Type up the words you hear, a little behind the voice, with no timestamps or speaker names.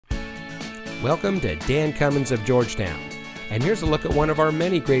Welcome to Dan Cummins of Georgetown, and here's a look at one of our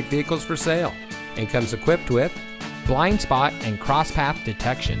many great vehicles for sale, and comes equipped with blind spot and cross path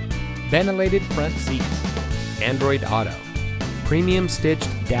detection, ventilated front seats, Android Auto, premium stitched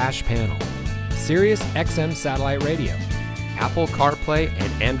dash panel, Sirius XM satellite radio, Apple CarPlay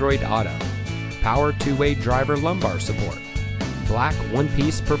and Android Auto, power two-way driver lumbar support, black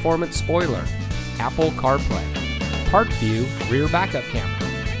one-piece performance spoiler, Apple CarPlay, Park View rear backup camera.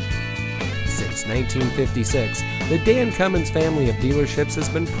 Since 1956, the Dan Cummins family of dealerships has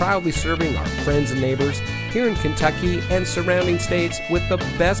been proudly serving our friends and neighbors here in Kentucky and surrounding states with the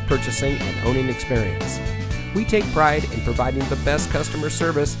best purchasing and owning experience. We take pride in providing the best customer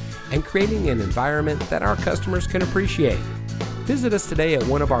service and creating an environment that our customers can appreciate. Visit us today at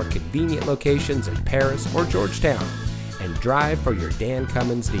one of our convenient locations in Paris or Georgetown and drive for your Dan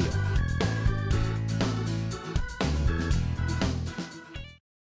Cummins deal.